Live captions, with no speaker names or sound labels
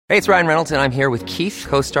Hey, it's Ryan Reynolds, and I'm here with Keith,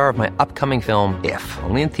 co-star of my upcoming film, If,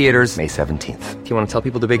 only in theaters May 17th. Do you want to tell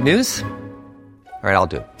people the big news? All right, I'll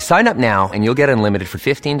do it. Sign up now and you'll get unlimited for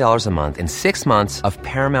 $15 a month and 6 months of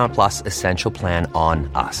Paramount Plus Essential Plan on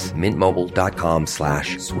us.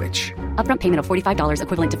 MintMobile.com/switch. Upfront payment of $45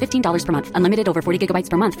 equivalent to $15 per month. Unlimited over 40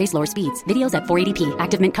 gigabytes per month. Face lower speeds. Videos at 480p.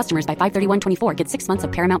 Active Mint customers by 531.24 get 6 months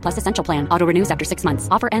of Paramount Plus Essential Plan. Auto renews after 6 months.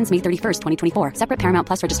 Offer ends May 31st, 2024. Separate Paramount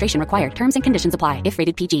Plus registration required. Terms and conditions apply if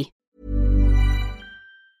rated PG.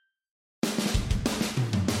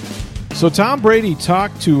 So Tom Brady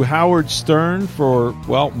talked to Howard Stern for,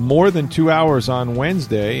 more than 2 hours on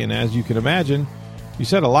Wednesday, and as you can imagine, he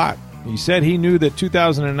said a lot. He said he knew that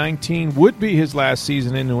 2019 would be his last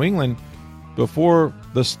season in New England before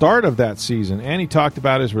the start of that season, and he talked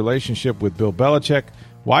about his relationship with Bill Belichick,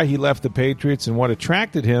 why he left the Patriots, and what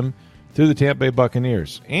attracted him to the Tampa Bay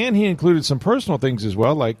Buccaneers. And he included some personal things as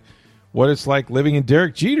well, like what it's like living in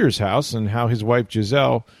Derek Jeter's house and how his wife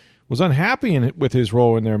Giselle was unhappy with his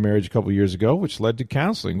role in their marriage a couple years ago, which led to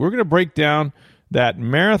counseling. We're going to break down that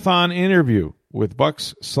marathon interview with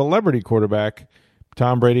Bucs celebrity quarterback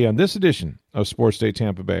Tom Brady on this edition of Sports Day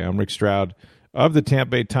Tampa Bay. I'm Rick Stroud of the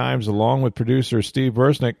Tampa Bay Times, along with producer Steve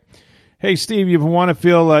Versnick. Hey, Steve, you want to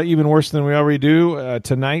feel even worse than we already do?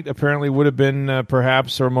 Tonight apparently would have been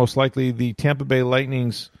perhaps or most likely the Tampa Bay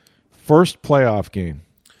Lightning's first playoff game.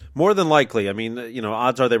 More than likely. I mean,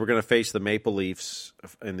 odds are they were going to face the Maple Leafs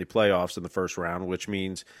in the playoffs in the first round, which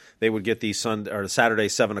means they would get the Saturday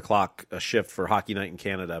 7 o'clock shift for Hockey Night in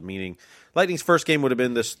Canada, meaning Lightning's first game would have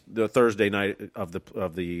been the Thursday night of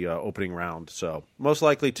the opening round. So most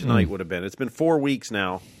likely tonight would have been. It's been 4 weeks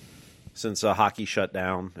now since hockey shut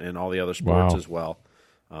down and all the other sports as well.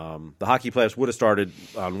 The hockey playoffs would have started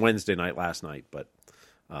on Wednesday night last night, but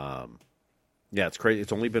it's crazy.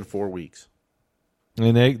 It's only been 4 weeks.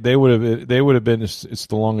 And they would have been. It's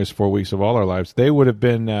the longest 4 weeks of all our lives. They would have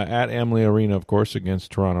been at Amalie Arena, of course,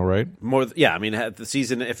 against Toronto, right? I mean, the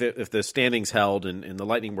season if the standings held and the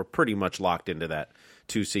Lightning were pretty much locked into that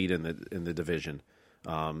 2 seed in the division.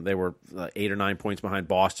 They were 8 or 9 points behind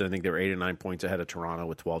Boston. I think they were 8 or 9 points ahead of Toronto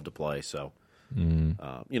with 12 to play. So, and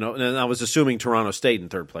I was assuming Toronto stayed in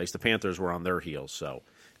third place. The Panthers were on their heels, so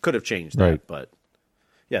could have changed that. Right. But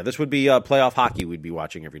yeah, this would be playoff hockey we'd be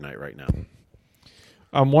watching every night right now.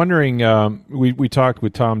 I'm wondering, we talked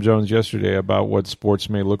with Tom Jones yesterday about what sports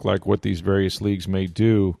may look like, what these various leagues may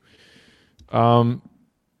do. Hockey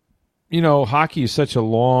is such a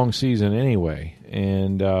long season anyway,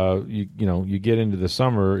 and you get into the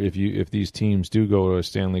summer, if these teams do go to a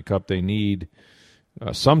Stanley Cup, they need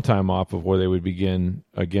some time off before they would begin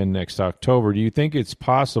again next October. Do you think it's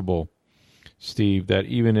possible, Steve, that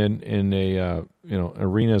even in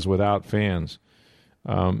arenas without fans,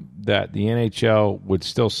 that the NHL would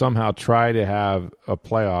still somehow try to have a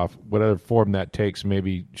playoff, whatever form that takes,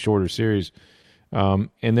 maybe shorter series, and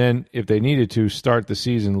then if they needed to, start the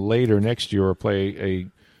season later next year or play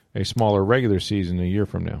a smaller regular season a year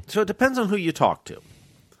from now? So it depends on who you talk to,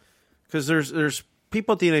 because there's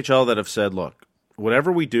people at the NHL that have said, look,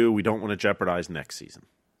 whatever we do, we don't want to jeopardize next season.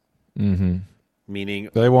 Mm-hmm. Meaning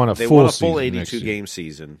they want a full 82-game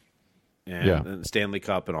season and Stanley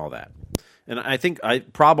Cup and all that. And I think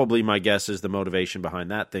probably my guess is the motivation behind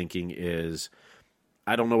that thinking is,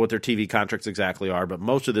 I don't know what their TV contracts exactly are, but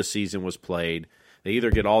most of this season was played. They either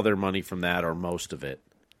get all their money from that or most of it.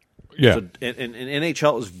 Yeah. So, and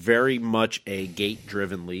NHL is very much a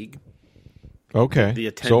gate-driven league. Okay. The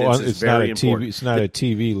attendance is very important. It's not a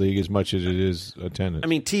TV league as much as it is attendance. I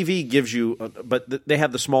mean, TV gives you, but they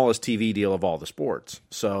have the smallest TV deal of all the sports.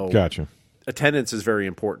 So gotcha. Attendance is very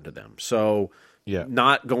important to them. So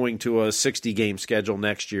not going to a 60-game schedule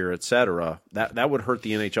next year, et cetera, that would hurt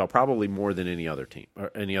the NHL probably more than any other team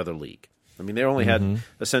or any other league. I mean, they only had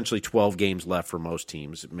essentially 12 games left for most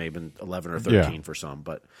teams. It may have been 11 or 13 for some,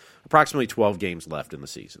 but approximately 12 games left in the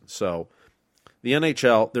season. So the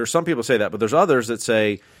NHL, there's some people say that, but there's others that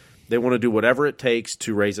say they want to do whatever it takes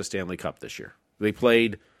to raise a Stanley Cup this year. They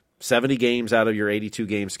played 70 games out of your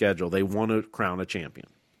 82-game schedule. They want to crown a champion.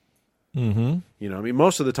 Mm-hmm. I mean,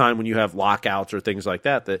 most of the time when you have lockouts or things like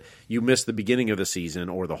that you miss the beginning of the season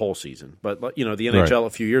or the whole season. But, the NHL a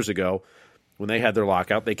few years ago, when they had their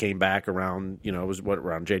lockout, they came back around, it was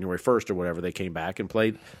around January 1st or whatever, they came back and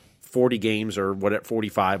played 40 games or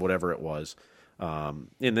 45, whatever it was. And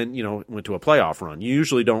then, went to a playoff run. You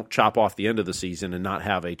usually don't chop off the end of the season and not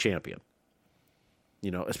have a champion,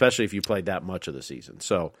 especially if you played that much of the season.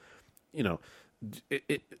 So,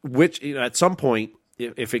 at some point,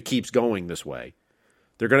 if it keeps going this way,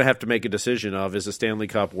 they're going to have to make a decision of, is the Stanley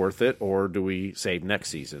Cup worth it, or do we save next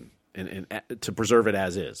season and to preserve it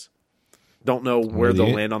as is? don't know where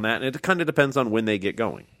they'll land on that, and it kind of depends on when they get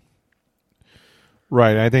going.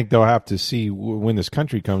 Right. I think they'll have to see when this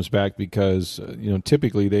country comes back because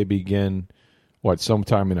typically they begin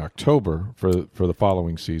sometime in October for the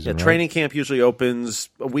following season. Yeah, right? Training camp usually opens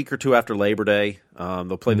a week or two after Labor Day.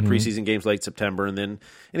 They'll play the preseason games late September, and then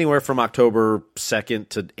anywhere from October 2nd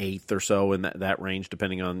to 8th or so in that range,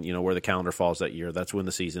 depending on where the calendar falls that year. That's when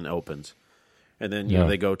the season opens, and then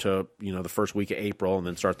they go to the first week of April and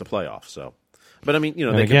then start the playoffs. So, but I mean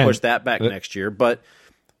they can push that back next year, but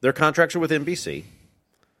their contracts are with NBC.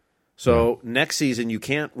 So next season you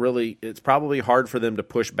can't really. It's probably hard for them to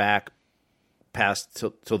push back past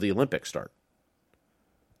till the Olympics start.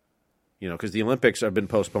 Because the Olympics have been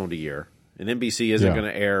postponed a year, and NBC isn't going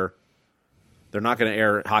to air. They're not going to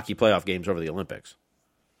air hockey playoff games over the Olympics.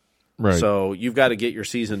 Right. So you've got to get your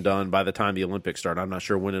season done by the time the Olympics start. I'm not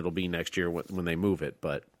sure when it'll be next year when they move it,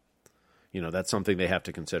 but that's something they have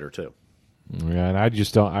to consider too. Yeah, and I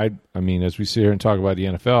just don't. I mean, as we sit here and talk about the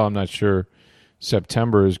NFL, I'm not sure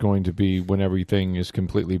September is going to be when everything is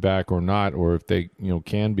completely back or not, or if they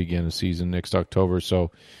can begin a season next October. So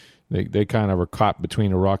they kind of are caught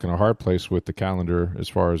between a rock and a hard place with the calendar as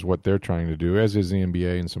far as what they're trying to do, as is the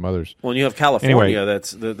NBA and some others. Well, and you have California.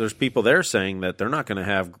 There's people there saying that they're not going to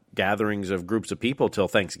have gatherings of groups of people till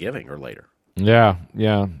Thanksgiving or later. Yeah,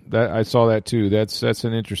 I saw that too. That's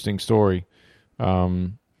an interesting story.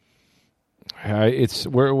 We're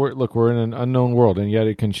in an unknown world, and yet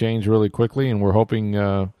it can change really quickly. And we're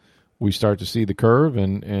hoping we start to see the curve,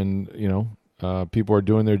 and people are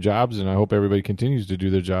doing their jobs, and I hope everybody continues to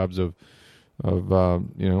do their jobs of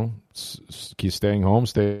keep staying home,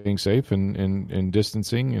 staying safe, and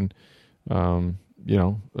distancing, and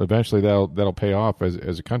eventually that'll pay off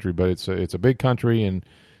as a country. But it's a big country, and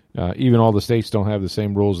even all the states don't have the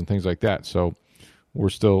same rules and things like that. So. We're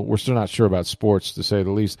still not sure about sports, to say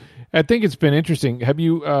the least. I think it's been interesting. Have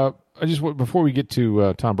you? Before we get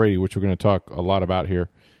to Tom Brady, which we're going to talk a lot about here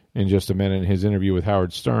in just a minute, in his interview with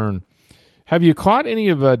Howard Stern, have you caught any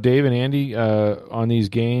of Dave and Andy on these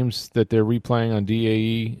games that they're replaying on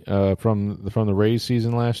DAE from the Rays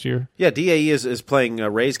season last year? Yeah, DAE is playing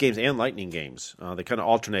Rays games and Lightning games. They kind of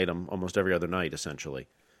alternate them almost every other night, essentially.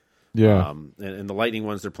 Yeah, and the Lightning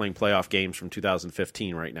ones, they're playing playoff games from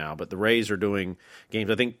 2015 right now. But the Rays are doing games.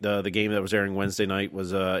 I think the game that was airing Wednesday night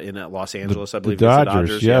was in Los Angeles, I believe. The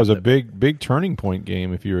Dodgers. Yeah, it was a big turning point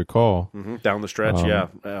game, if you recall. Mm-hmm. Down the stretch, I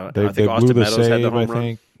think they Austin Meadows save, had the home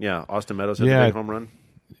run. Yeah, Austin Meadows had the big home run.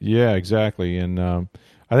 Yeah, exactly. And I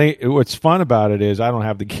think what's fun about it is I don't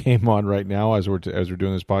have the game on right now as we're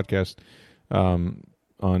doing this podcast on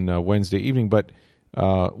Wednesday evening, but.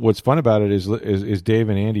 What's fun about it is Dave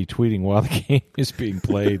and Andy tweeting while the game is being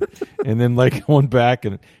played, and then going back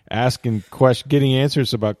and asking getting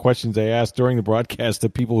answers about questions they asked during the broadcast to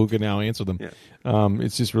people who can now answer them. Yeah.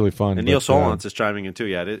 It's just really fun. And Neil Solondz is chiming in too.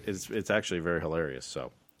 Yeah, it's actually very hilarious.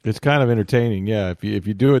 So it's kind of entertaining. Yeah, if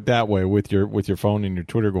you do it that way with your phone and your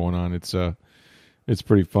Twitter going on, it's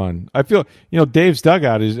pretty fun. I feel, Dave's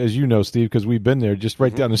dugout is, as you know, Steve, because we've been there just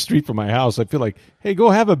right down the street from my house. I feel like, hey,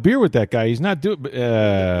 go have a beer with that guy. He's not doing.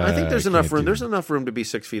 I think there's enough room. There's enough room to be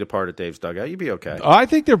 6 feet apart at Dave's dugout. You'd be okay. I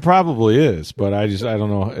think there probably is, but I don't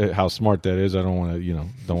know how smart that is. I don't want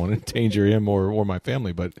to endanger him or my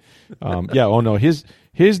family. But yeah, oh no, his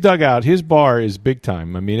dugout, his bar is big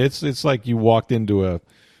time. I mean, it's like you walked into a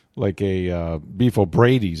Beef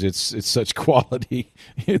O'Brady's. It's such quality.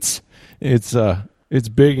 It's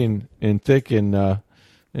big and thick and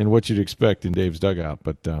what you'd expect in Dave's dugout,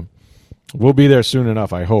 but we'll be there soon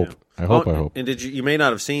enough. I hope. Yeah. I hope. And you may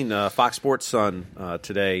not have seen Fox Sports Sun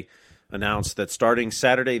today announced that starting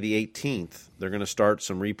Saturday the 18th, they're going to start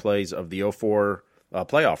some replays of the 2004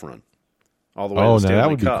 playoff run all the way to the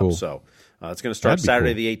Stanley Cup. Cool. So it's going to start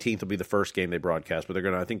Saturday the 18th. Will be the first game they broadcast, but they're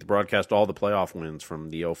going to, I think, broadcast all the playoff wins from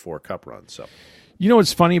the 2004 Cup run. So.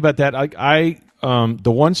 What's funny about that?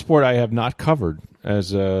 The one sport I have not covered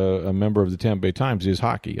as a member of the Tampa Bay Times is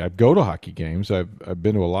hockey. I go to hockey games. I've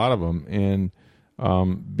been to a lot of them, and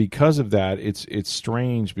because of that, it's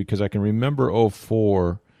strange because I can remember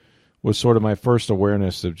 2004 was sort of my first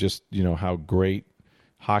awareness of just how great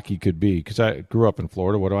hockey could be. Because I grew up in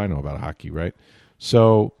Florida. What do I know about hockey, right?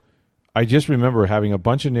 So I just remember having a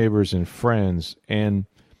bunch of neighbors and friends, and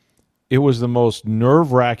it was the most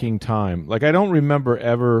nerve-wracking time. Like, I don't remember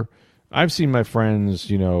ever – I've seen my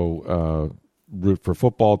friends, root for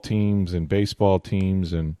football teams and baseball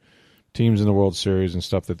teams and teams in the World Series and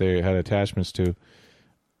stuff that they had attachments to.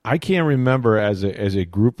 I can't remember as a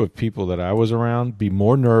group of people that I was around be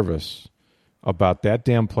more nervous about that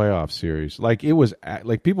damn playoff series. Like, it was –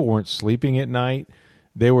 like, people weren't sleeping at night.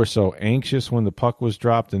 they were so anxious when the puck was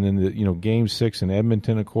dropped, and then Game 6 in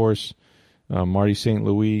Edmonton, of course, Marty St.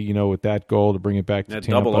 Louis, with that goal to bring it back to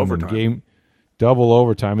Tampa, double overtime. Double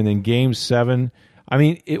overtime, and then Game 7. I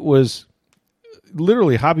mean, it was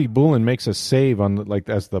literally Hobby Bullen makes a save on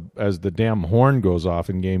as the damn horn goes off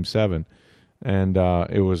in Game 7, and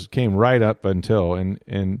it came right up until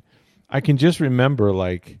and I can just remember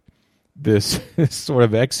this sort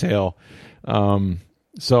of exhale.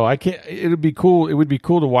 So I can't. It would be cool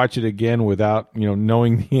to watch it again without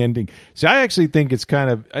knowing the ending. So I actually think it's kind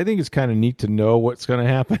of neat to know what's going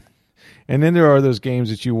to happen. And then there are those games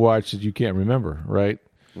that you watch that you can't remember, right?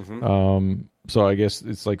 Mm-hmm. So I guess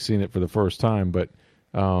it's like seeing it for the first time. But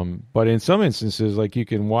in some instances, you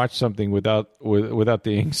can watch something without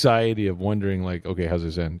the anxiety of wondering, okay, how's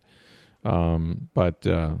this end? But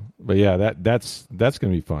yeah, that's going to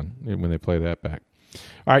be fun when they play that back.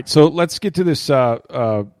 All right, so let's get to this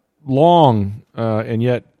long and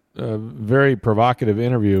yet very provocative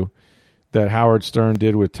interview that Howard Stern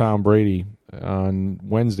did with Tom Brady on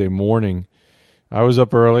Wednesday morning. I was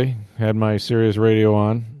up early, had my Sirius radio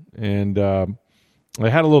on, and I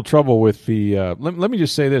had a little trouble with the let me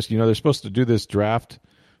just say this. They're supposed to do this draft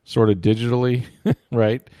sort of digitally,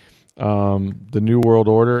 right? The New World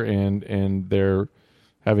Order, and they're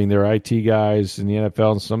having their IT guys in the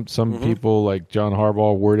NFL, and some mm-hmm. people like John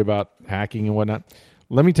Harbaugh worried about hacking and whatnot.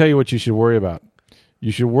 Let me tell you what you should worry about.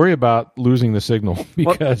 You should worry about losing the signal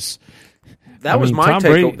because that was my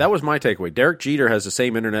takeaway. Derek Jeter has the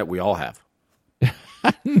same internet we all have.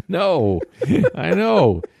 No, I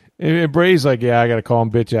know. And Brady's like, yeah, I got to call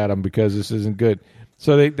him bitch at him because this isn't good.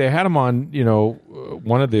 So they had him on,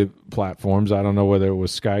 one of the platforms. I don't know whether it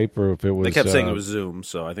was Skype or if it was. They kept saying it was Zoom,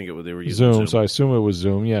 so I think they were using Zoom. So I assume it was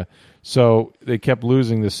Zoom. Yeah. So they kept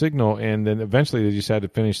losing the signal, and then eventually they just had to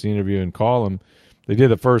finish the interview and call him. They did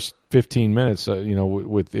the first 15 minutes,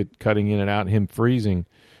 with it cutting in and out and him freezing.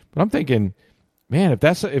 But I'm thinking, man, if the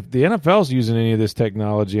NFL's using any of this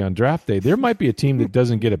technology on draft day, there might be a team that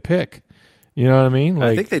doesn't get a pick. You know what I mean?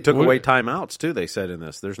 I think they took away timeouts too. They said in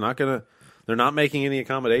this, they're not making any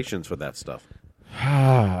accommodations for that stuff.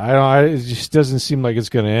 It just doesn't seem like it's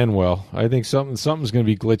going to end well. I think something's going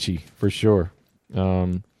to be glitchy for sure.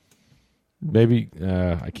 Maybe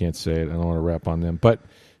I can't say it. I don't want to rap on them, but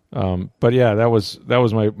yeah, that was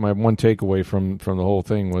my one takeaway from the whole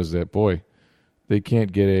thing was that boy, they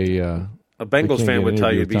can't get a Bengals fan would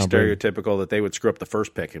tell you it'd be stereotypical that they would screw up the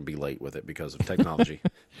first pick and be late with it because of technology.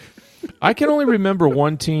 I can only remember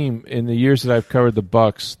one team in the years that I've covered the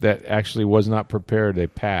Bucs that actually was not prepared. They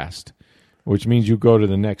passed, which means you go to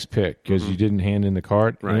the next pick because you didn't hand in the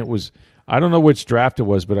card. Right. And it was, I don't know which draft it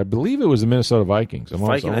was, but I believe it was the Minnesota Vikings.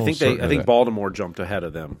 I think Baltimore jumped ahead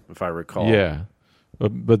of them, if I recall. Yeah,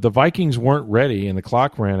 but the Vikings weren't ready, and the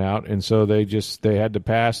clock ran out, and so they had to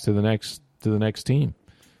pass to the next team,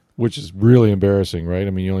 which is really embarrassing, right? I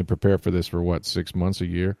mean, you only prepare for this for 6 months, a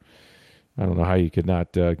year. I don't know how you could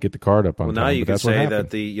not get the card up on time. Well, now you can say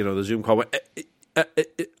that the Zoom call went.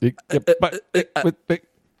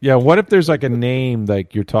 Yeah, what if there's a name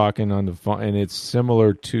you're talking on the phone and it's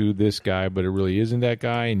similar to this guy, but it really isn't that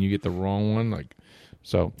guy, and you get the wrong one?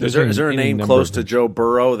 So is there a name close to Joe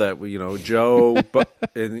Burrow that Joe,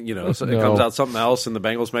 and so it comes out something else, and the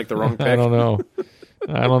Bengals make the wrong pick? I don't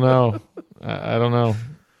know,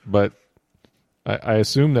 but I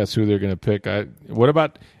assume that's who they're going to pick. What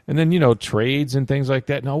about and then trades and things like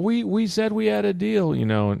that? No, we said we had a deal,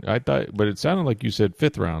 and I thought, but it sounded like you said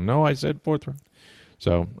 5th round. No, I said 4th round.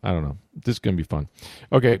 So I don't know. This is going to be fun.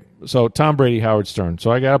 Okay, so Tom Brady, Howard Stern.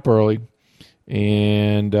 So I got up early,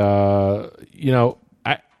 and I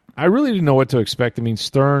really didn't know what to expect. I mean,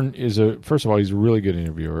 Stern first of all, he's a really good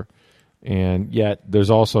interviewer, and yet there's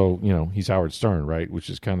also he's Howard Stern, right? Which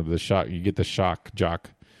is kind of the shock. You get the shock jock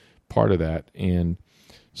part of that, and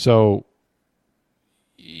so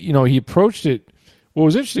he approached it. What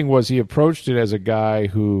was interesting was he approached it as a guy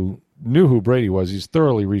who knew who Brady was. He's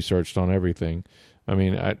thoroughly researched on everything. I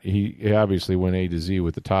mean, he obviously went A to Z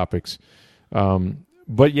with the topics,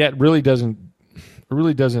 but yet really doesn't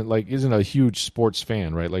isn't a huge sports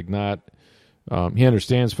fan, right? He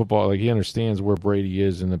understands football. He understands where Brady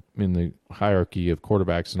is in the hierarchy of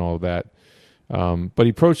quarterbacks and all of that. But he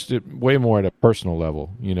approached it way more at a personal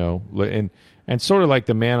level, and sort of like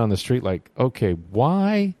the man on the street, okay,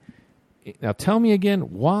 why? Now tell me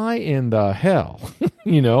again, why in the hell,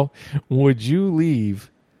 would you leave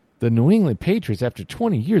the New England Patriots after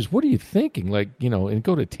 20 years? What are you thinking? And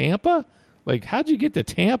go to Tampa? How'd you get to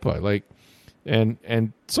Tampa? And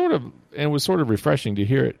it was sort of refreshing to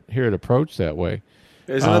hear it approached that way.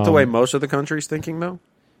 Isn't that the way most of the country's thinking, though?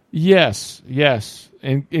 Yes,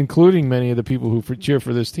 and including many of the people who cheer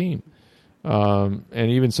for this team, and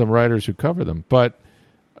even some writers who cover them. But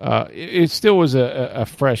it still was a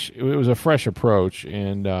fresh approach.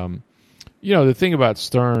 And the thing about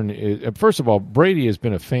Stern is, first of all, Brady has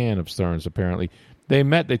been a fan of Stern's. Apparently, they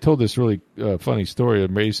met. They told this really funny story.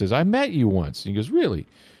 And Brady says, "I met you once." And he goes, "Really?"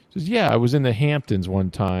 He says, "Yeah, I was in the Hamptons one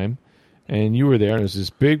time, and you were there. And it was this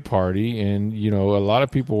big party, and a lot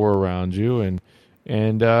of people were around you, and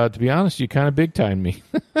to be honest, you kind of big-timed me."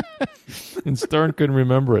 And Stern couldn't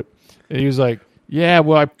remember it. And he was like, "Yeah,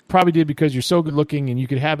 well, I probably did because you're so good-looking and you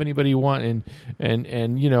could have anybody you want, and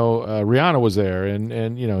Rihanna was there,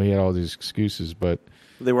 and he had all these excuses." But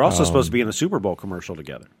they were also supposed to be in a Super Bowl commercial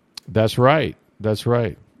together. That's right.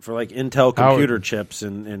 For like Intel computer chips,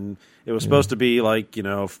 and it was supposed to be like,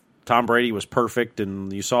 Tom Brady was perfect,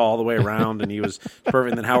 and you saw all the way around, and he was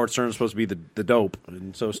perfect. And then Howard Stern was supposed to be the dope,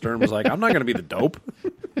 and so Stern was like, "I'm not going to be the dope."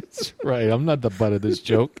 That's right. I'm not the butt of this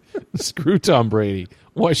joke. Screw Tom Brady.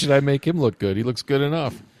 Why should I make him look good? He looks good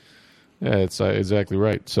enough. Yeah, it's exactly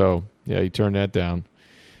right. So yeah, he turned that down.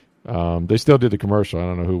 They still did the commercial. I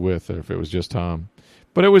don't know who with, or if it was just Tom.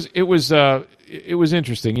 But it was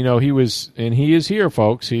interesting. He is here,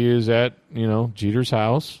 folks. He is at Jeter's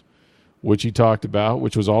house, which he talked about,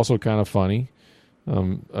 which was also kind of funny,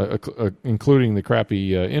 including the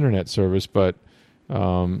crappy internet service. But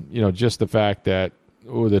just the fact that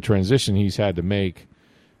the transition he's had to make,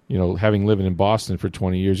 having lived in Boston for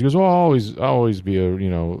 20 years, he goes, "Well, I'll always be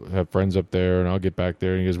have friends up there, and I'll get back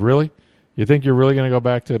there." And he goes, "Really? You think you're really going to go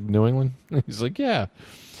back to New England?" He's like, "Yeah."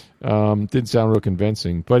 Didn't sound real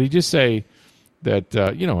convincing, but he just say that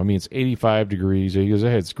it's 85 degrees. He goes,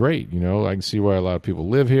 "Hey, it's great. I can see why a lot of people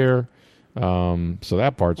live here." So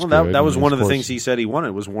that part's good. That was one of the things he said he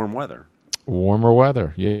wanted was warm weather. Warmer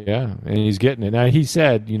weather, yeah, and he's getting it. Now he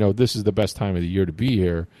said, this is the best time of the year to be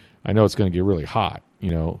here. I know it's going to get really hot,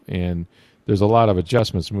 and there's a lot of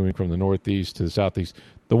adjustments moving from the Northeast to the Southeast.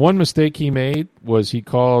 The one mistake he made was he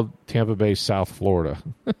called Tampa Bay South Florida.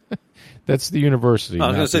 That's the university. I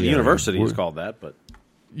was going to say the university is called that, but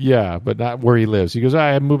yeah, but not where he lives. He goes,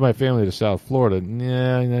 "I moved my family to South Florida."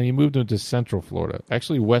 Nah, he moved them to Central Florida,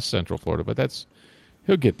 actually West Central Florida. But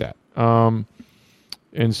he'll get that. And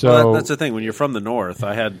so that's the thing. When you're from the North,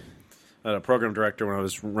 I had a program director when I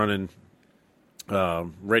was running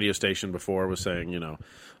radio station before was saying,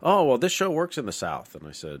 "Oh, well, this show works in the South." And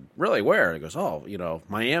I said, "Really? Where?" He goes, "Oh,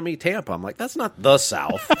 Miami, Tampa." I'm like, "That's not the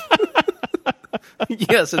South."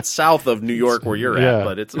 Yes, it's south of New York where you're at,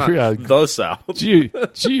 but it's not the South.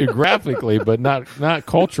 Geographically, but not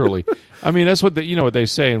culturally. I mean, that's what what they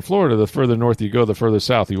say in Florida. The further north you go, the further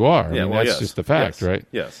south you are. That's just the fact, right?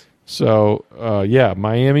 Yes. So,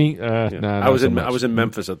 Miami. I was in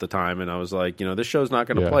Memphis at the time, and I was like, this show's not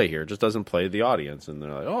going to play here. It just doesn't play the audience. And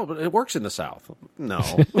they're like, "Oh, but it works in the South." No.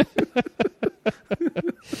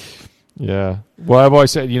 Yeah. Well, I've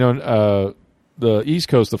always said, the east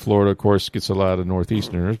coast of Florida, of course, gets a lot of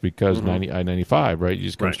Northeasterners because I-95, right? You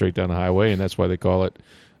just come straight down the highway, and that's why they call it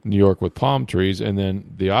New York with palm trees. And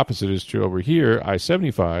then the opposite is true over here.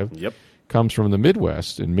 I-75 comes from the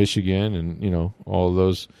Midwest in Michigan and, all of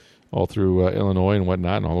those, all through Illinois and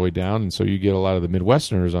whatnot and all the way down. And so you get a lot of the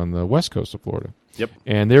Midwesterners on the west coast of Florida. Yep.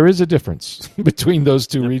 And there is a difference between those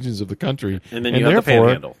two regions of the country. And then you have the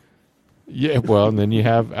Panhandle. Yeah, well, and then you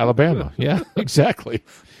have Alabama. Yeah, exactly.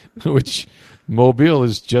 Which Mobile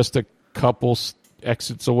is just a couple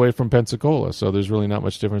exits away from Pensacola, so there's really not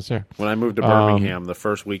much difference there. When I moved to Birmingham, the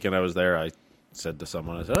first weekend I was there, I said to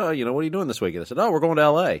someone, I said, "Oh, what are you doing this weekend?" I said, "Oh, we're going to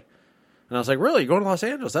L.A." And I was like, "Really? You're going to Los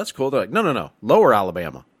Angeles? That's cool." They're like, No, Lower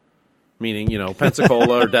Alabama. Meaning,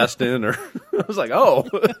 Pensacola or Destin. Or I was like, "Oh."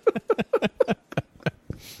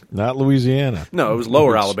 Not Louisiana. No, it was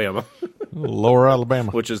Lower Alabama. Lower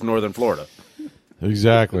Alabama. Which is northern Florida.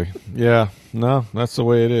 Exactly. Yeah. No, that's the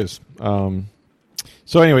way it is.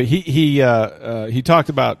 So anyway, he talked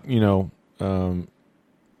about, it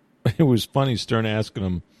was funny, Stern asking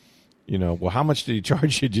him, well, how much did he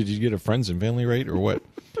charge you? Did you get a friends and family rate or what?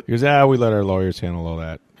 He goes, we let our lawyers handle all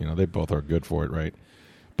that. They both are good for it, right?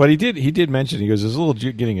 But he did mention, he goes, there's a little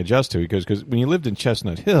getting adjusted to because when you lived in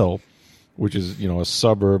Chestnut Hill, which is, a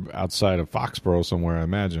suburb outside of Foxborough somewhere, I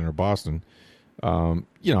imagine, or Boston, I'm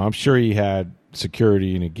sure he had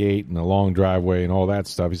security and a gate and a long driveway and all that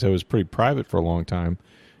stuff. He said it was pretty private for a long time.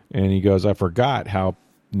 And he goes, I forgot how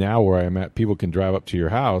now where I'm at, people can drive up to your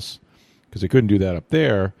house because they couldn't do that up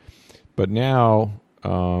there. But now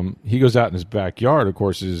he goes out in his backyard, of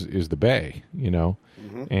course, is the bay,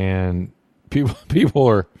 and people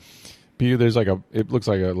are, there's it looks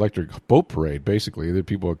like an electric boat parade, basically. The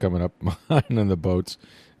people are coming up behind on the boats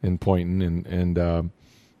and pointing and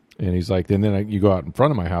And he's like, and then you go out in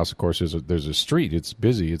front of my house. Of course, there's a street. It's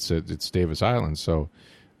busy. It's Davis Island. So,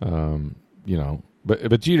 you know,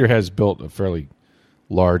 but Jeter has built a fairly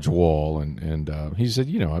large wall, and he said,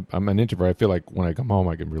 you know, I'm an introvert. I feel like when I come home,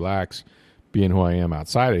 I can relax, being who I am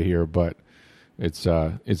outside of here. But it's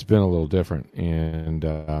been a little different,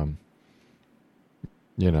 and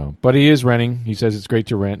you know, but he is renting. He says it's great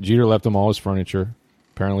to rent. Jeter left him all his furniture.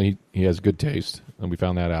 Apparently, he has good taste, and we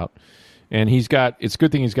found that out. And it's a good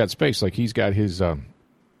thing he's got space. Like, he's got his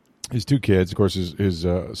two kids. Of course, his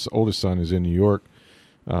oldest son is in New York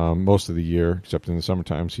most of the year, except in the summer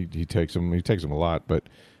times he takes them. He takes them a lot. But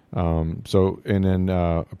and then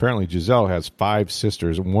apparently Giselle has 5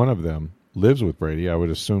 sisters. One of them lives with Brady. I would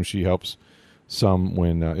assume she helps some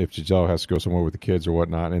when if Giselle has to go somewhere with the kids or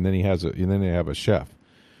whatnot. And then they have a chef.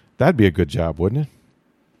 That'd be a good job, wouldn't it?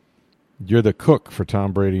 You're the cook for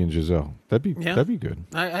Tom Brady and Giselle. That'd be good.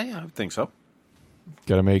 I think so.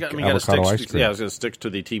 Got to make avocado ice cream. Yeah, I was going to stick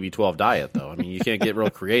to the TB12 diet, though. I mean, you can't get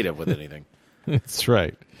real creative with anything. That's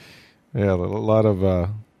right. Yeah, a lot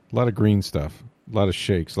of green stuff, a lot of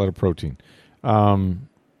shakes, a lot of protein.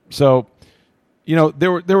 So, you know,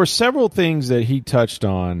 there were several things that he touched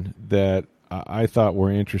on that I thought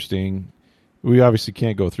were interesting. We obviously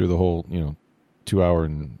can't go through the whole 2-hour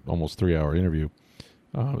and almost 3-hour interview.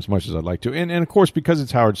 As much as I'd like to, and of course, because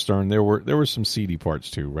it's Howard Stern, there were some seedy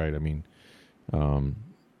parts too, right? I mean,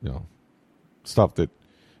 stuff that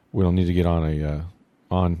we don't need to get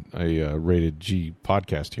on a rated G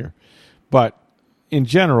podcast here. But in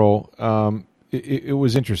general, it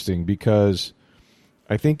was interesting because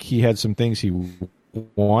I think he had some things he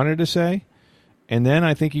wanted to say, and then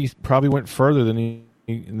I think he probably went further than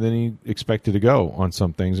he expected to go on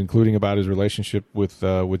some things, including about his relationship with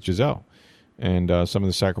Giselle. And some of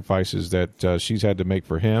the sacrifices that she's had to make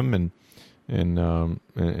for him, and a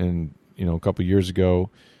couple of years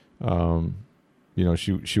ago,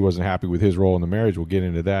 she wasn't happy with his role in the marriage. We'll get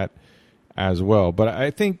into that as well. But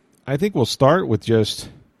I think we'll start with just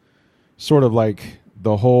sort of like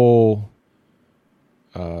the whole,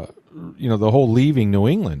 the whole leaving New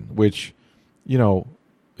England, which, he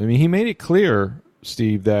made it clear,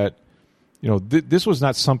 Steve, that this was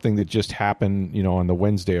not something that just happened, on the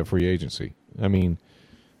Wednesday of free agency. I mean,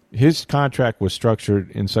 his contract was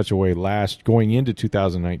structured in such a way going into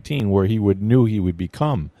 2019 where he knew he would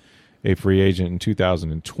become a free agent in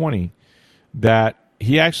 2020, that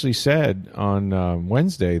he actually said on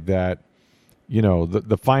Wednesday that,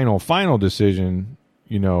 the final decision,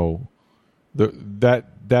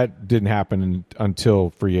 that didn't happen until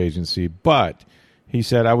free agency. But he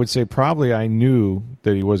said, I would say probably I knew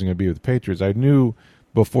that he wasn't going to be with the Patriots. I knew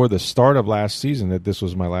before the start of last season that this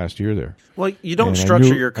was my last year there. Well, you don't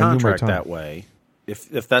structure your contract that way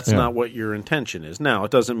if that's not what your intention is. Now,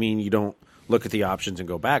 it doesn't mean you don't look at the options and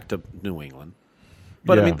go back to New England.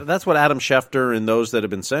 But, I mean, that's what Adam Schefter and those that have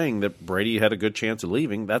been saying that Brady had a good chance of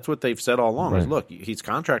leaving. That's what they've said all along. Right. Is, look, his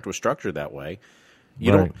contract was structured that way.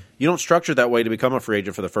 You don't structure that way to become a free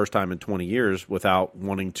agent for the first time in 20 years without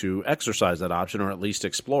wanting to exercise that option or at least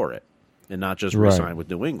explore it and not just re-sign with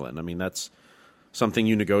New England. I mean, that's something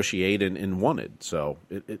you negotiate and wanted. So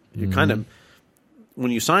it kind of, when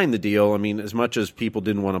you sign the deal, I mean, as much as people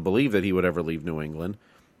didn't want to believe that he would ever leave New England,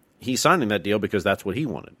 he's signing that deal because that's what he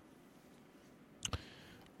wanted.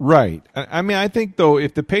 Right. I mean, I think, though,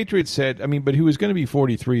 if the Patriots said, but he was going to be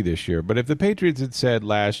 43 this year, but if the Patriots had said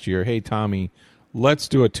last year, hey, Tommy, let's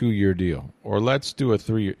do a 2-year deal or let's do a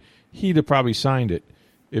 3-year, he'd have probably signed it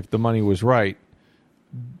if the money was right.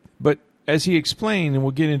 But as he explained, and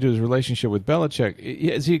we'll get into his relationship with Belichick,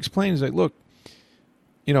 as he explains, like, look,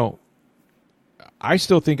 I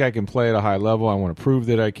still think I can play at a high level. I want to prove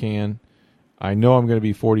that I can. I know I'm going to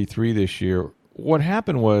be 43 this year. What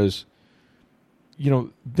happened was,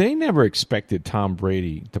 they never expected Tom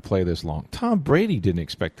Brady to play this long. Tom Brady didn't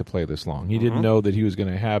expect to play this long. He didn't know that he was going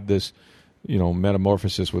to have this,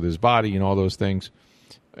 metamorphosis with his body and all those things.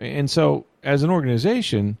 And so, as an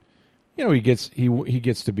organization, he gets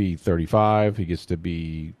to be 35, he gets to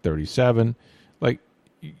be 37. Like,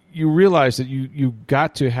 you realize that you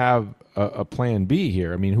got to have a plan B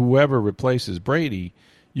here. I mean, whoever replaces Brady,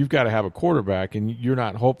 you've got to have a quarterback, and you're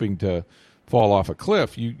not hoping to fall off a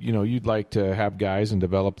cliff. You'd like to have guys and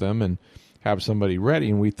develop them and have somebody ready.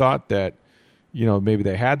 And we thought that, maybe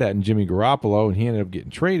they had that in Jimmy Garoppolo, and he ended up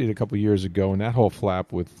getting traded a couple of years ago. And that whole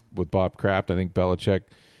flap with Bob Kraft, I think Belichick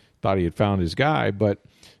thought he had found his guy. But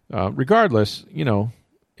regardless, and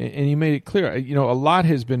he made it clear, a lot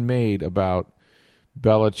has been made about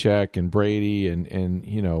Belichick and Brady and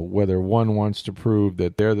whether one wants to prove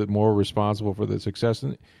that they're the more responsible for the success.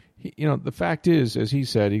 And the fact is, as he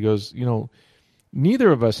said, he goes,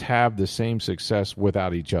 neither of us have the same success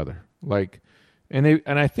without each other. And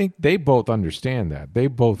I think they both understand that. They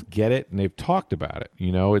both get it, and they've talked about it.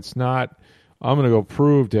 It's not, I'm going to go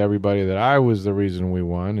prove to everybody that I was the reason we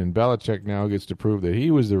won, and Belichick now gets to prove that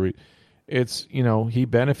he was the It's, he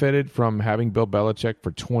benefited from having Bill Belichick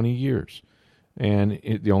for 20 years. And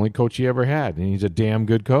the only coach he ever had. And he's a damn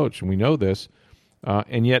good coach, and we know this.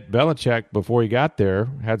 And yet Belichick, before he got there,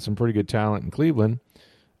 had some pretty good talent in Cleveland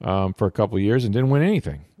for a couple of years and didn't win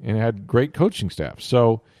anything, and had great coaching staff.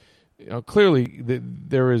 So clearly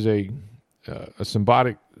there is a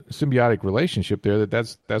symbiotic relationship there.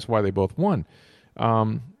 That's why they both won.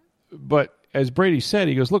 But as Brady said,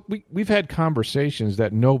 he goes, look, we've had conversations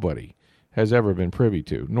that nobody has ever been privy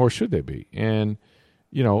to, nor should they be. And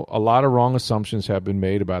a lot of wrong assumptions have been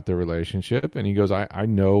made about their relationship. And he goes, I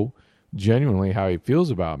know genuinely how he feels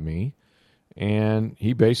about me. And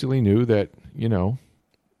he basically knew that,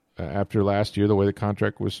 after last year, the way the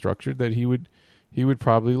contract was structured, that he would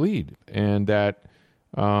probably lead. And that,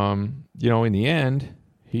 in the end,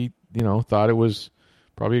 he, thought it was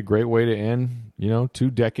probably a great way to end,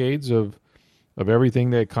 2 decades of everything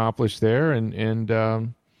they accomplished there. And the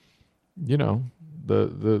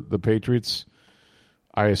Patriots,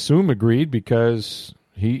 I assume, agreed, because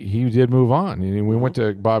he did move on. And we went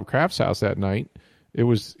to Bob Kraft's house that night. It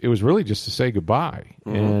was really just to say goodbye.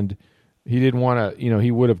 Mm-hmm. And he didn't want to,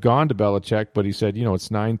 he would have gone to Belichick, but he said, it's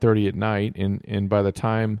 9:30 at night. And by the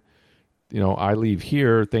time, I leave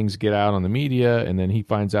here, things get out on the media, and then he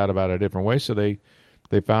finds out about it a different way. So they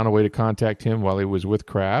found a way to contact him while he was with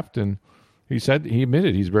Kraft. And he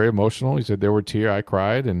admitted he's very emotional. He said there were tears. I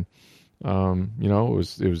cried. And, it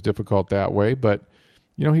was difficult that way, but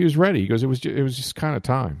he was ready. He goes, it was just kind of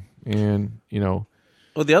time. And, Well,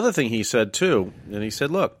 the other thing he said, too, and he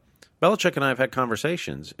said, look, Belichick and I have had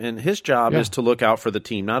conversations, and his job is to look out for the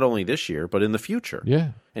team not only this year, but in the future.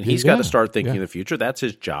 Yeah. And he's got to start thinking in the future. That's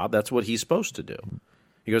his job. That's what he's supposed to do.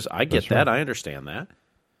 He goes, I get that. Right. I understand that.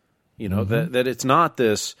 That it's not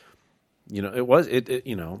this,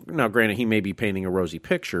 now granted, he may be painting a rosy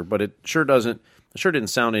picture, but it sure didn't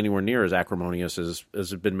sound anywhere near as acrimonious as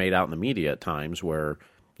has been made out in the media at times, where,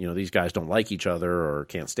 these guys don't like each other or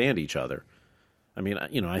can't stand each other. I mean,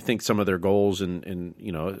 I think some of their goals and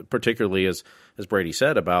particularly as Brady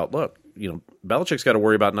said about, look, Belichick's got to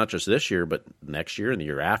worry about not just this year, but next year and the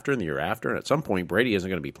year after and the year after. And at some point, Brady isn't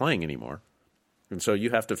going to be playing anymore. And so you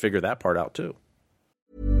have to figure that part out too.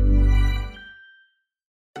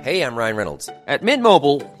 Hey, I'm Ryan Reynolds. At Mint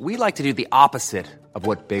Mobile, we like to do the opposite of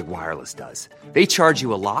what Big Wireless does. They charge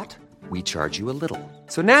you a lot. We charge you a little.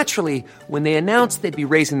 So naturally, when they announced they'd be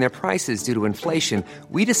raising their prices due to inflation,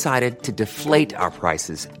 we decided to deflate our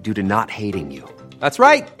prices due to not hating you. That's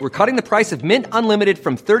right. We're cutting the price of Mint Unlimited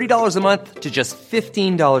from $30 a month to just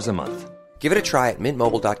 $15 a month. Give it a try at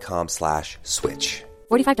mintmobile.com/switch.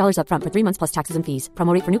 $45 up front for 3 months plus taxes and fees.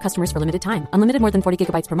 Promo rate for new customers for limited time. Unlimited more than 40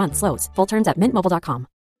 gigabytes per month. Slows full terms at mintmobile.com.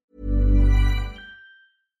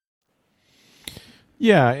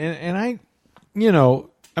 Yeah, and I,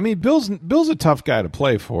 I mean, Bill's a tough guy to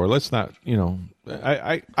play for. Let's not,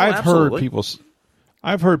 I've heard people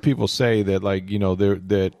say that, like,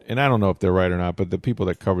 that, and I don't know if they're right or not, but the people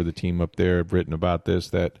that cover the team up there have written about this,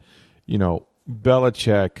 that,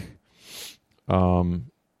 Belichick, and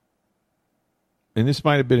this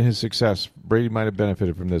might have been his success. Brady might have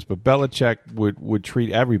benefited from this, but Belichick would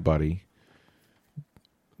treat everybody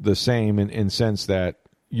the same in sense that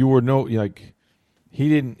you were he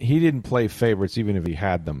didn't play favorites even if he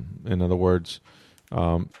had them. In other words,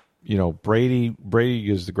 Brady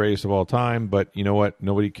is the greatest of all time, but you know what?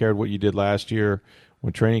 Nobody cared what you did last year.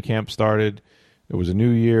 When training camp started, it was a new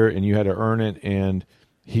year and you had to earn it, and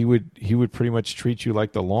he would pretty much treat you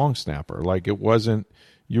like the long snapper. Like it wasn't,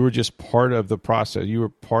 you were just part of the process. You were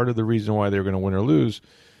part of the reason why they were going to win or lose,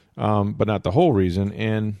 but not the whole reason.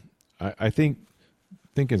 And I think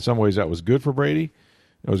in some ways that was good for Brady.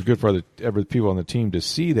 It was good for other people on the team to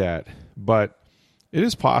see that, but it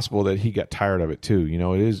is possible that he got tired of it too.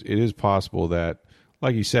 It is possible that,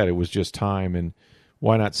 like you said, it was just time, and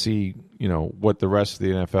why not see, what the rest of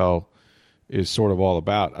the NFL is sort of all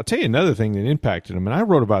about. I'll tell you another thing that impacted him, and I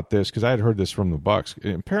wrote about this because I had heard this from the Bucs.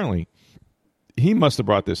 Apparently, he must have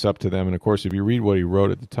brought this up to them, and of course, if you read what he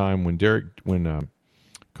wrote at the time when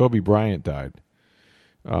Kobe Bryant died,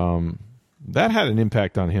 that had an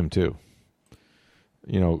impact on him too.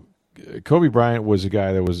 Kobe Bryant was a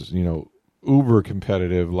guy that was, uber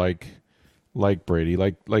competitive, like Brady,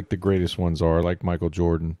 like the greatest ones are, like Michael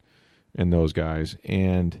Jordan and those guys.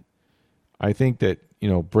 And I think that,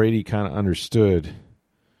 Brady kind of understood,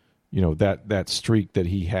 that streak that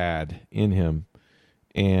he had in him.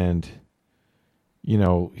 And,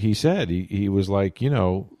 he said he was like,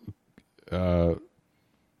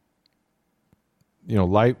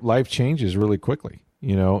 life changes really quickly,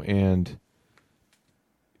 and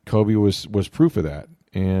Kobe was proof of that.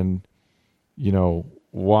 And,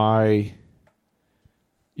 why,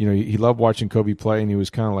 he loved watching Kobe play, and he was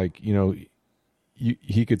kind of like,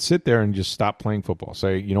 he could sit there and just stop playing football.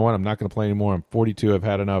 Say, you know what, I'm not going to play anymore. I'm 42. I've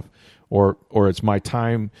had enough. Or it's my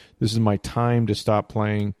time. This is my time to stop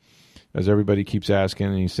playing, as everybody keeps asking.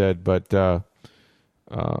 And he said, but, and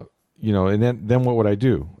then what would I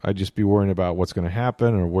do? I'd just be worrying about what's going to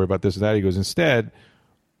happen or worry about this or that. He goes, instead,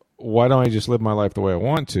 why don't I just live my life the way I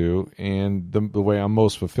want to? And the way I'm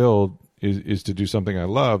most fulfilled is to do something I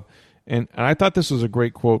love. And I thought this was a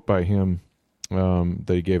great quote by him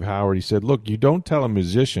that he gave Howard. He said, look, you don't tell a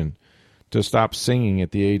musician to stop singing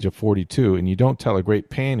at the age of 42, and you don't tell a great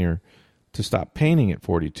painter to stop painting at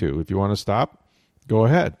 42. If you want to stop, go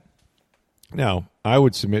ahead. Now, I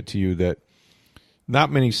would submit to you that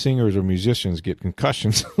not many singers or musicians get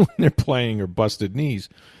concussions when they're playing or busted knees,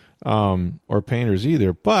 or painters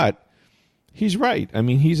either. But he's right. I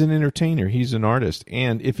mean, he's an entertainer. He's an artist.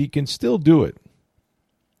 And if he can still do it,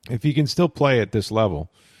 if he can still play at this level,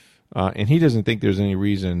 and he doesn't think there's any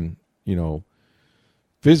reason,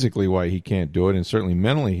 physically why he can't do it, and certainly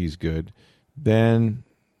mentally he's good, then,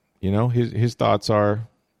 his thoughts are,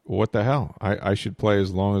 what the hell? I should play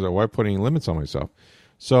as long as why put any limits on myself?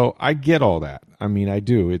 So I get all that. I mean, I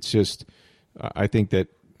do. It's just, I think that,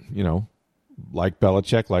 like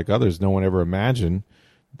Belichick, like others, no one ever imagined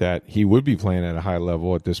that he would be playing at a high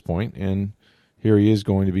level at this point. And here he is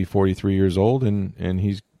going to be 43 years old, and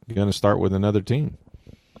he's going to start with another team.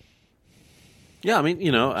 Yeah, I mean,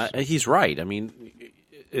 he's right. I mean,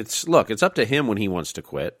 it's up to him when he wants to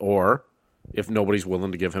quit, or if nobody's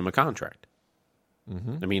willing to give him a contract.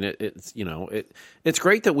 Mm-hmm. I mean, it's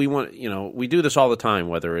great that we want, we do this all the time,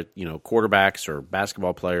 whether it, quarterbacks or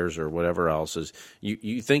basketball players or whatever else is,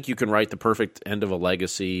 you think you can write the perfect end of a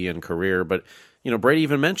legacy and career, but, Brady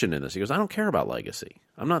even mentioned in this, he goes, I don't care about legacy.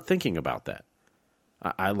 I'm not thinking about that.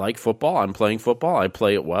 I like football. I'm playing football. I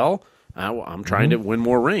play it well. I'm trying to win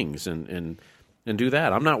more rings and do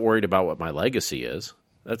that. I'm not worried about what my legacy is.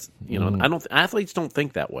 That's, athletes don't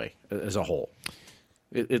think that way as a whole.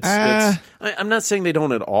 I'm not saying they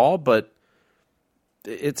don't at all, but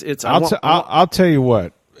it's. I'll tell you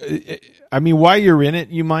what. I mean, while you're in it,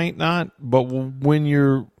 you might not, but when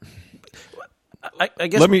you're, I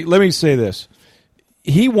guess. Let me say this: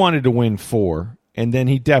 he wanted to win 4, and then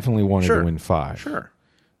he definitely wanted to win 5. Sure.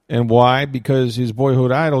 And why? Because his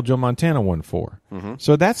boyhood idol, Joe Montana, won 4. Mm-hmm.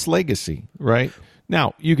 So that's legacy, right?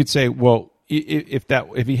 Now you could say, well,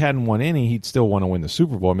 if he hadn't won any, he'd still want to win the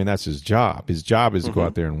Super Bowl. I mean, that's his job. His job is to go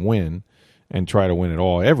out there and win and try to win it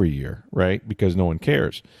all every year, right? Because no one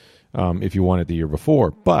cares if you won it the year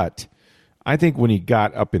before. But I think when he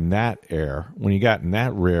got up in that air, when he got in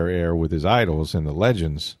that rare air with his idols and the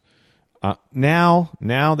legends, now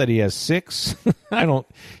that he has 6, I don't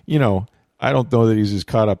know that he's as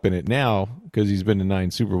caught up in it now because he's been to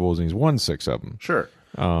 9 Super Bowls and he's won 6 of them. Sure.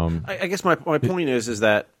 I guess my point is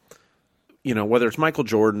that, whether it's Michael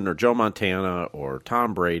Jordan or Joe Montana or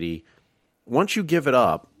Tom Brady, once you give it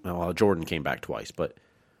up, well, Jordan came back twice, but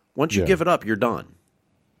once you give it up, you're done.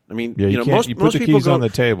 I mean, most people go on the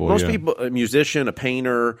table. Most people, a musician, a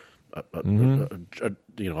painter,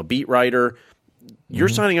 a beat writer, you're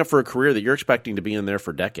signing up for a career that you're expecting to be in there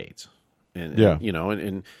for decades.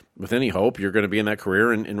 And with any hope, you're going to be in that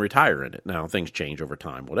career and retire in it. Now, things change over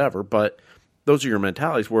time, whatever, but those are your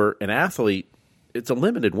mentalities. Where an athlete, it's a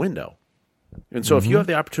limited window. And so if you have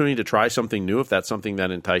the opportunity to try something new, if that's something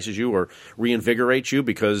that entices you or reinvigorates you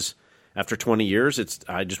because after 20 years,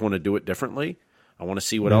 I just want to do it differently. I want to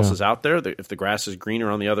see what else is out there. If the grass is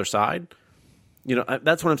greener on the other side,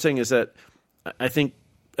 that's what I'm saying is that I think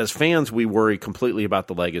as fans, we worry completely about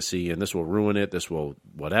the legacy and this will ruin it. This will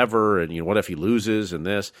whatever. And what if he loses and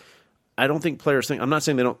this? I don't think players think, I'm not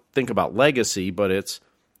saying they don't think about legacy, but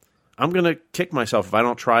I'm going to kick myself if I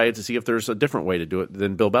don't try it to see if there's a different way to do it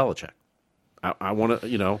than Bill Belichick. I want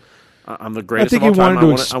to, I'm the greatest of all time.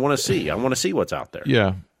 I want to see what's out there.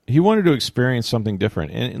 Yeah. He wanted to experience something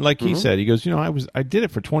different. And like he said, he goes, I did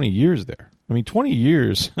it for 20 years there. I mean, 20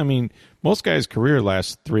 years. I mean, most guys' career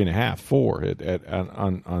lasts 3.5,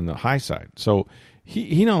 4 on the high side. So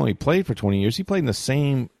he not only played for 20 years, he played in the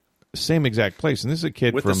same exact place. And this is a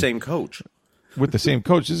kid with the same coach. With the same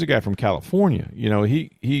coach. This is a guy from California.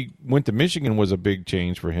 He went to Michigan, was a big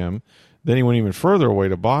change for him. Then he went even further away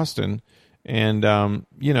to Boston. And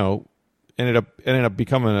ended up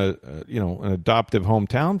becoming an adoptive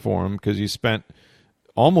hometown for him because he spent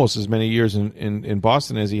almost as many years in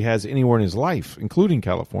Boston as he has anywhere in his life, including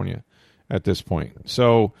California at this point.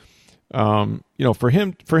 So, for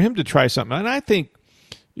him to try something, and I think,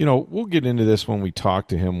 we'll get into this when we talk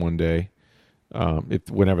to him one day,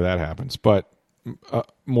 whenever that happens, but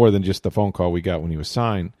more than just the phone call we got when he was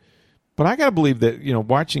signed. But I got to believe that,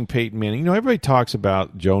 watching Peyton Manning, everybody talks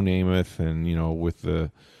about Joe Namath and, with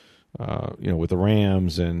the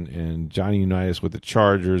Rams and Johnny Unitas with the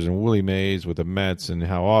Chargers and Willie Mays with the Mets and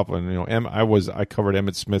how often, I covered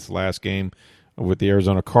Emmitt Smith's last game with the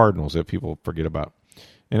Arizona Cardinals that people forget about.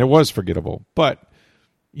 And it was forgettable. But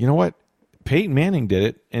you know what? Peyton Manning did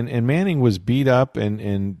it, and Manning was beat up,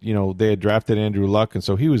 and they had drafted Andrew Luck, and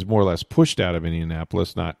so he was more or less pushed out of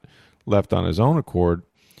Indianapolis, not left on his own accord.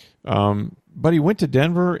 But he went to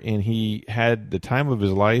Denver, and he had the time of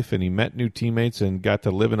his life, and he met new teammates and got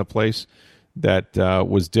to live in a place that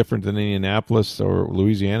was different than Indianapolis or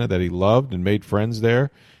Louisiana that he loved and made friends there.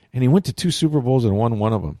 And he went to 2 Super Bowls and won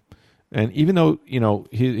one of them. And even though,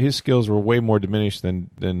 his skills were way more diminished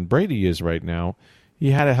than Brady is right now, he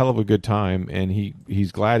had a hell of a good time, and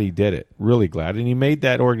he's glad he did it, really glad. And he made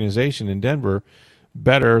that organization in Denver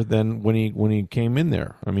better than when he came in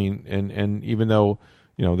there. I mean, and even though,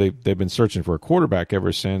 they've been searching for a quarterback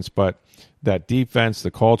ever since, but that defense, the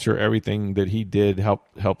culture, everything that he did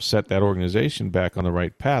helped set that organization back on the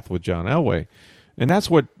right path with John Elway. And that's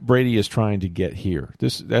what Brady is trying to get here.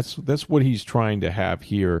 That's what he's trying to have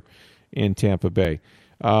here in Tampa Bay.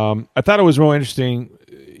 I thought it was real interesting.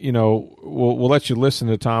 We'll let you listen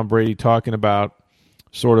to Tom Brady talking about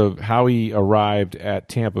sort of how he arrived at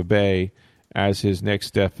Tampa Bay as his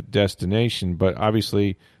next destination. But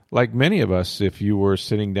obviously, like many of us, if you were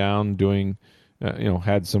sitting down doing,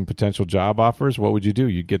 had some potential job offers, what would you do?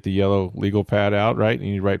 You'd get the yellow legal pad out, right? And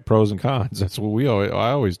you'd write pros and cons. That's what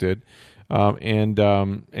I always did.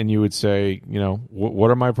 And you would say,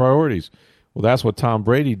 what are my priorities? Well, that's what Tom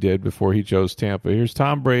Brady did before he chose Tampa. Here's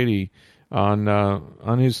Tom Brady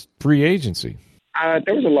on his free agency.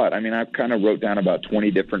 There was a lot. I mean, I kind of wrote down about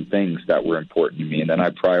 20 different things that were important to me, and then I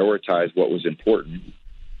prioritized what was important,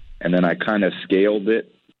 and then I kind of scaled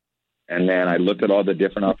it, and then I looked at all the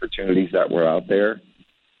different opportunities that were out there,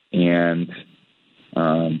 and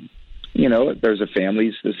there's a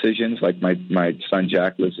family's decisions. Like my son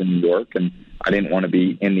Jack lives in New York, and I didn't want to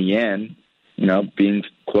be, in the end, being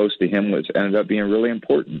close to him ended up being really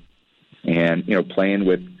important, and playing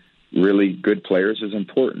with really good players is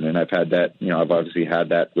important. And I've had that, I've obviously had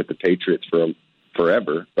that with the Patriots for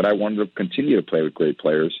forever, but I wanted to continue to play with great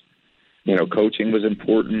players. Coaching was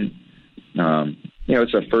important.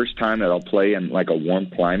 It's the first time that I'll play in like a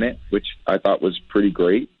warm climate, which I thought was pretty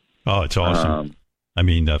great. Oh, it's awesome.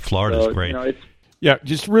 Florida's great. Yeah,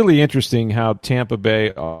 just really interesting how Tampa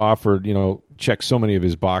Bay offered, checked so many of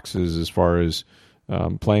his boxes as far as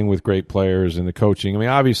playing with great players and the coaching. I mean,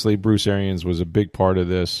 obviously Bruce Arians was a big part of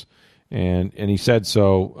this. And he said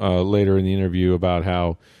so later in the interview about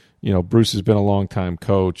how, Bruce has been a long-time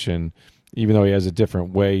coach, and even though he has a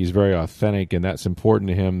different way, he's very authentic, and that's important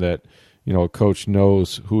to him that, a coach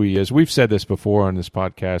knows who he is. We've said this before on this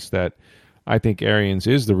podcast that I think Arians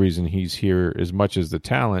is the reason he's here as much as the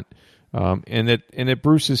talent, and that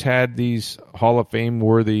Bruce has had these Hall of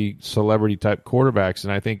Fame-worthy celebrity-type quarterbacks,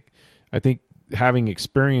 and I think having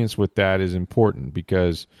experience with that is important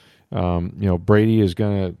because – Brady is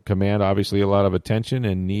going to command obviously a lot of attention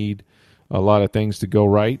and need a lot of things to go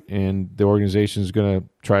right, and the organization is going to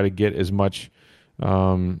try to get as much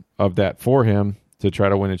of that for him to try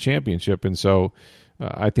to win a championship. And so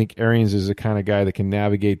I think Arians is the kind of guy that can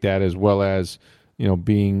navigate that as well as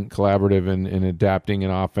being collaborative and adapting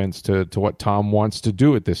an offense to what Tom wants to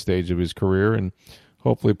do at this stage of his career, and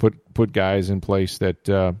hopefully put guys in place that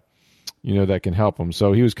that can help him.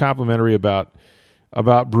 So he was complimentary about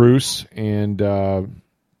Bruce, and then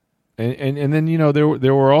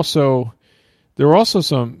there were also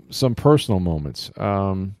some personal moments,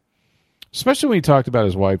 especially when he talked about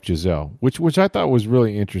his wife Gisele, which I thought was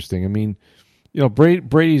really interesting. I mean,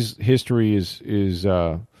 Brady's history is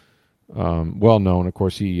well known. Of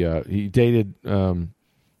course, he dated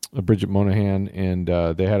Bridget Moynahan,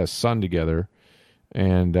 and they had a son together,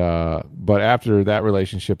 and but after that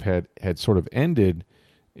relationship had sort of ended.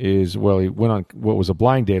 He went on what was a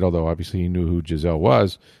blind date, although obviously he knew who Gisele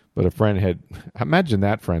was, but a friend had, imagine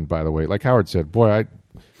that friend, by the way, like Howard said,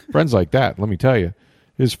 friends like that, let me tell you,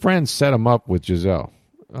 his friend set him up with Gisele,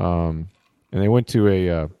 and they went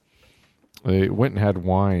to they went and had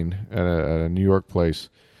wine at a New York place,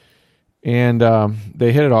 and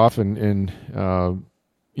they hit it off, and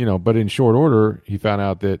but in short order, he found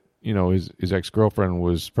out that, his ex-girlfriend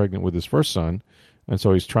was pregnant with his first son, and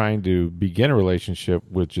so he's trying to begin a relationship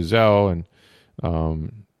with Giselle, and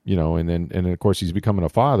and then of course he's becoming a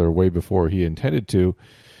father way before he intended to.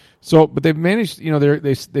 So, but they've managed.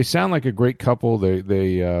 They sound like a great couple.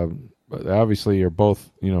 They obviously are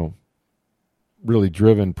both really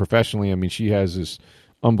driven professionally. I mean, she has this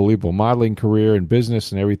unbelievable modeling career and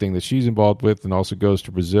business and everything that she's involved with, and also goes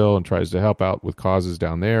to Brazil and tries to help out with causes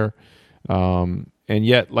down there. And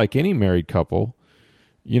yet, like any married couple,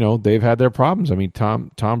 they've had their problems. I mean,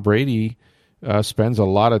 Tom Brady spends a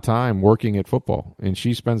lot of time working at football, and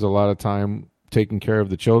she spends a lot of time taking care of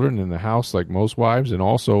the children in the house, like most wives, and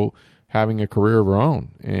also having a career of her own.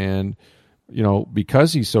 And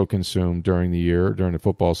because he's so consumed during the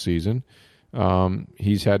football season,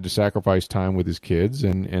 he's had to sacrifice time with his kids,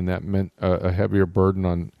 and that meant a heavier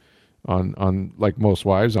burden on like most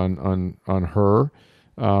wives on her.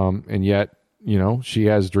 And yet, she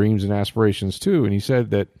has dreams and aspirations too. And he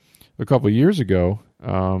said that a couple of years ago,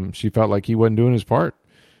 she felt like he wasn't doing his part.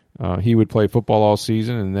 He would play football all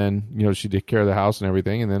season, and then, she'd take care of the house and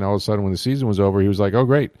everything. And then all of a sudden when the season was over, he was like, oh,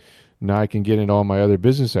 great. Now I can get into all my other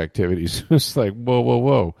business activities. It's like,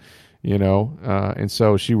 whoa. And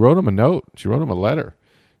so she wrote him a note. She wrote him a letter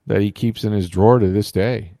that he keeps in his drawer to this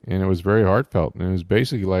day. And it was very heartfelt. And it was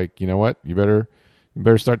basically like, you know what, you better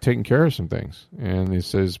start taking care of some things. And he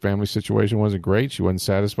says family situation wasn't great. She wasn't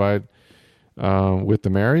satisfied with the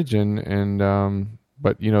marriage.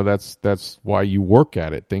 But that's why you work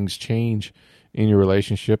at it. Things change in your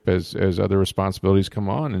relationship as other responsibilities come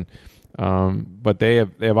on. And but they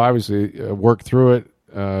have obviously worked through it.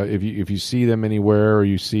 If you see them anywhere, or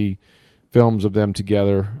you see films of them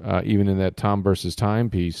together, even in that Tom versus Time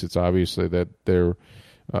piece, it's obviously that they're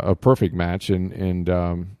a perfect match, and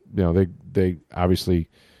they obviously.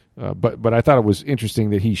 But I thought it was interesting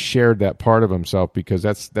that he shared that part of himself, because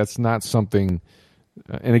that's not something.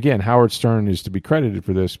 And again, Howard Stern is to be credited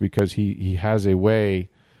for this, because he has a way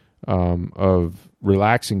of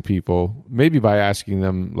relaxing people, maybe by asking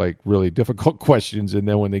them like really difficult questions, and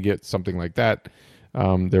then when they get something like that,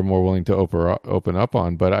 they're more willing to open up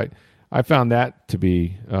on. But I found that to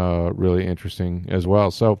be really interesting as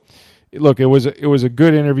well. So, look, it was a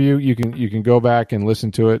good interview. You can go back and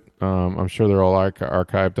listen to it. I'm sure they're all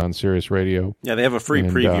archived on Sirius Radio. Yeah, they have a free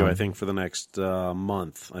preview, I think, for the next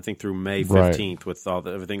month. I think through May 15th, right, with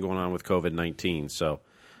everything going on with COVID-19. So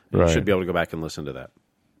you should be able to go back and listen to that.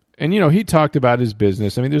 And he talked about his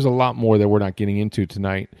business. I mean, there's a lot more that we're not getting into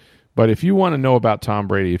tonight. But if you want to know about Tom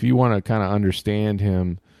Brady, if you want to kind of understand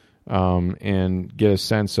him, and get a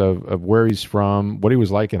sense of where he's from, what he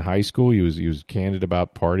was like in high school. He was candid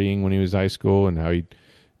about partying when he was in high school, and how he,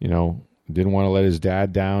 didn't want to let his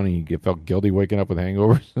dad down. He felt guilty waking up with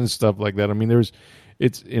hangovers and stuff like that. I mean,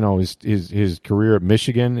 his career at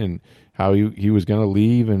Michigan, and how he was going to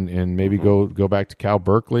leave and maybe go back to Cal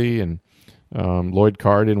Berkeley, and Lloyd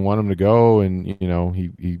Carr didn't want him to go, and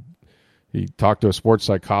he talked to a sports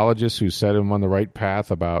psychologist who set him on the right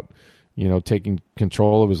path about taking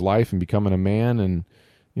control of his life and becoming a man, and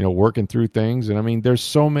working through things. And I mean, there's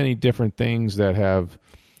so many different things that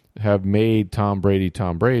have made Tom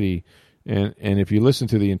Brady. And if you listen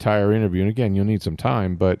to the entire interview, and again, you'll need some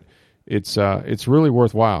time, but it's really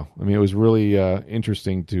worthwhile. I mean, it was really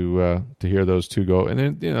interesting to hear those two go.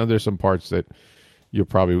 And then there's some parts that you'll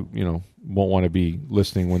probably won't want to be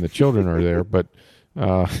listening when the children are there, but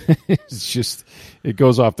it's just, it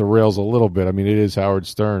goes off the rails a little bit. I mean, it is Howard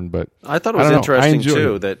Stern, but I thought it was interesting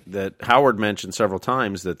too that Howard mentioned several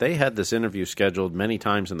times that they had this interview scheduled many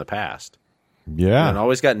times in the past. Yeah, and it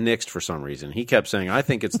always got nixed for some reason. He kept saying, "I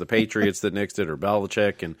think it's the Patriots that nixed it, or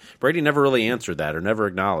Belichick," and Brady never really answered that or never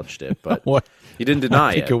acknowledged it. But he didn't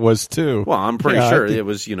deny it. I think it was too. Well, I'm pretty sure it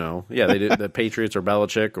was. They did the Patriots or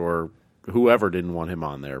Belichick or whoever didn't want him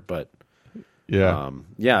on there, but. Yeah,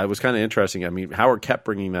 it was kind of interesting. I mean, Howard kept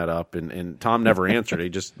bringing that up, and Tom never answered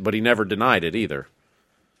it. But he never denied it either.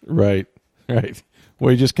 Right.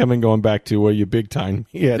 Well, you just going back to you big time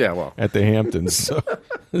at the Hamptons.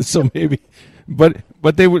 So maybe, but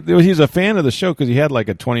he's a fan of the show, because he had like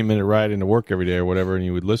a 20-minute ride into work every day or whatever, and he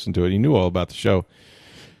would listen to it. He knew all about the show,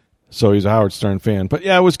 so he's a Howard Stern fan. But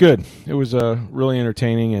yeah, it was good. It was really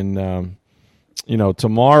entertaining, and.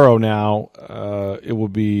 Tomorrow now it will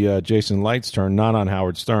be Jason Light's turn, not on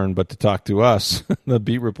Howard Stern, but to talk to us, the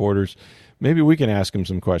beat reporters. Maybe we can ask him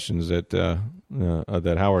some questions that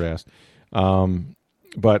Howard asked.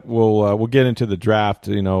 But we'll get into the draft.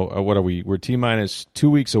 What are we? We're T-minus 2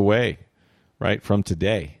 weeks away, right, from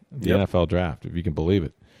today, the NFL draft, if you can believe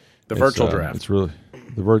it. The virtual draft. It's really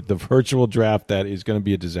the virtual draft that is going to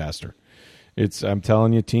be a disaster. I'm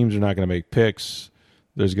telling you, teams are not going to make picks.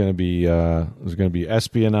 there's going to be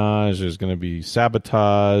espionage, there's going to be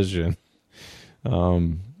sabotage, and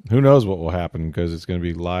who knows what will happen, because it's going to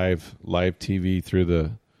be live TV through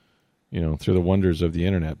the wonders of the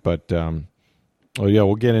internet. But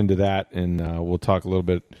we'll get into that, and we'll talk a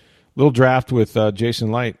little draft with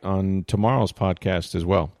Jason Light on tomorrow's podcast as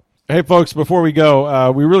well. Hey, folks, before we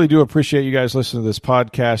go, we really do appreciate you guys listening to this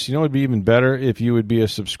podcast. You know, it'd be even better if you would be a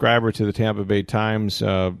subscriber to the Tampa Bay Times.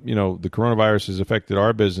 The coronavirus has affected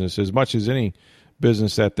our business as much as any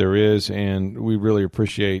business that there is, and we really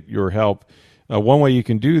appreciate your help. One way you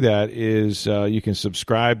can do that is you can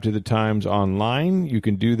subscribe to the Times online. You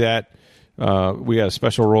can do that. We got a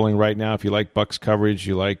special rolling right now. If you like Bucs coverage,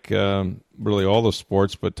 you like really all the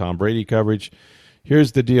sports, but Tom Brady coverage,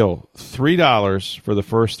 here's the deal. $3 for the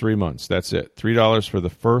first 3 months. That's it. $3 for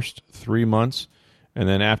the first 3 months. And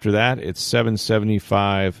then after that, it's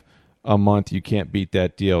 $7.75 a month. You can't beat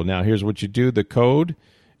that deal. Now, here's what you do. The code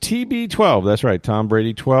TB12. That's right, Tom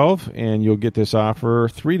Brady 12. And you'll get this offer,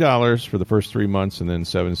 $3 for the first 3 months and then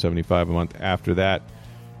 $7.75 a month after that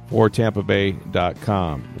for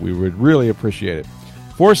TampaBay.com. We would really appreciate it.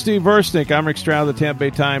 For Steve Versnick, I'm Rick Stroud of the Tampa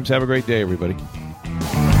Bay Times. Have a great day, everybody.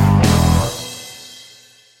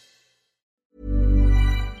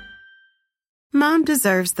 Mom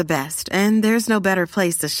deserves the best, and there's no better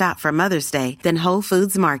place to shop for Mother's Day than Whole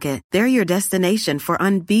Foods Market. They're your destination for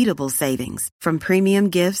unbeatable savings, from premium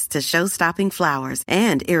gifts to show-stopping flowers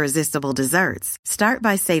and irresistible desserts. Start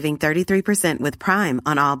by saving 33% with Prime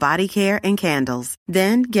on all body care and candles.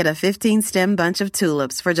 Then get a 15-stem bunch of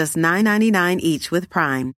tulips for just $9.99 each with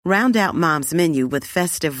Prime. Round out Mom's menu with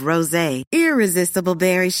festive rosé, irresistible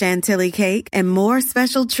berry chantilly cake, and more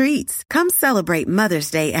special treats. Come celebrate Mother's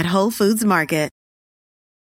Day at Whole Foods Market.